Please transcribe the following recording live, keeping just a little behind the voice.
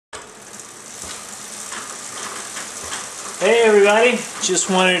Hey everybody, just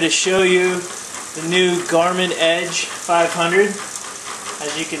wanted to show you the new Garmin Edge 500.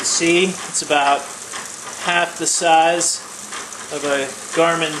 As you can see, it's about half the size of a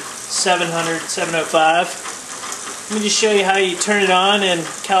Garmin 705. Let me just show you how you turn it on and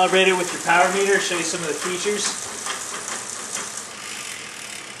calibrate it with your power meter, show you some of the features.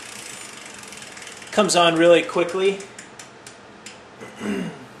 Comes on really quickly.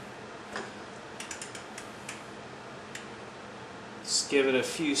 Just give it a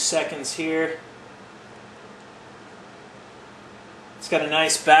few seconds here. It's got a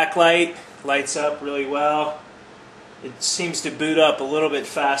nice backlight, lights up really well. It seems to boot up a little bit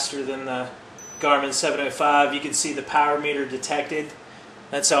faster than the Garmin 705. You can see the power meter detected.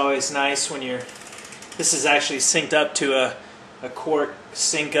 That's always nice when you're... This is actually synced up to a Quart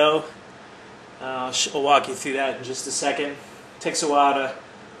Synco. I'll walk you through that in just a second. Takes a while to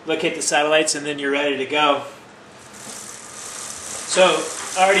locate the satellites and then you're ready to go. So,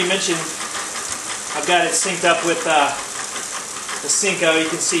 I already mentioned I've got it synced up with the Synco.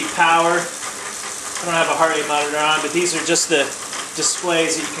 You can see power. I don't have a heart rate monitor on, but these are just the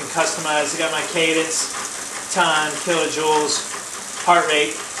displays that you can customize. I got my cadence, time, kilojoules, heart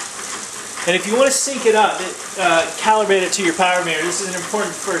rate. And if you want to sync it up, calibrate it to your power meter. This is an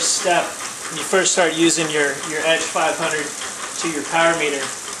important first step when you first start using your Edge 500 to your power meter.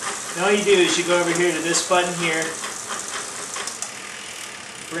 And all you do is you go over here to this button here,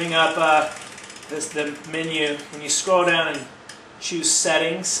 bring up the menu. When you scroll down and choose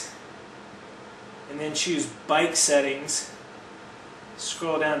settings, and then choose bike settings,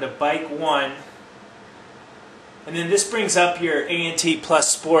 scroll down to bike 1, and then this brings up your ANT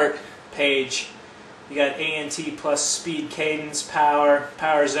plus sport page. You got ANT plus speed, cadence, power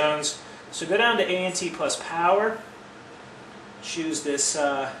zones. So go down to ANT plus power, choose this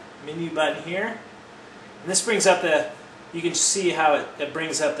menu button here, and this brings up you can see how it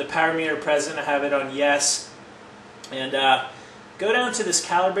brings up the power meter present. I have it on yes. And go down to this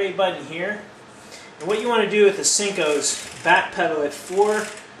calibrate button here. And what you want to do with the Synco is backpedal at 4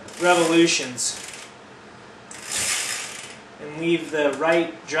 revolutions and leave the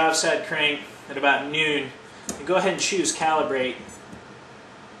right drive side crank at about noon. And go ahead and choose calibrate.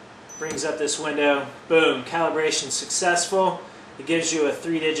 Brings up this window. Boom, calibration successful. It gives you a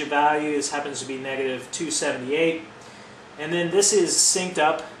 3-digit value. This happens to be -278. And then this is synced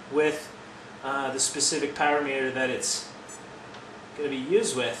up with the specific power meter that it's going to be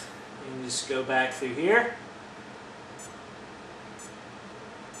used with. You can just go back through here,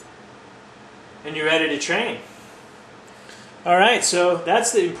 and you're ready to train. Alright, so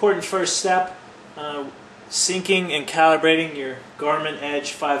that's the important first step, syncing and calibrating your Garmin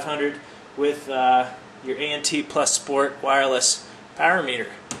Edge 500 with your ANT Plus Sport wireless power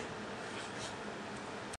meter.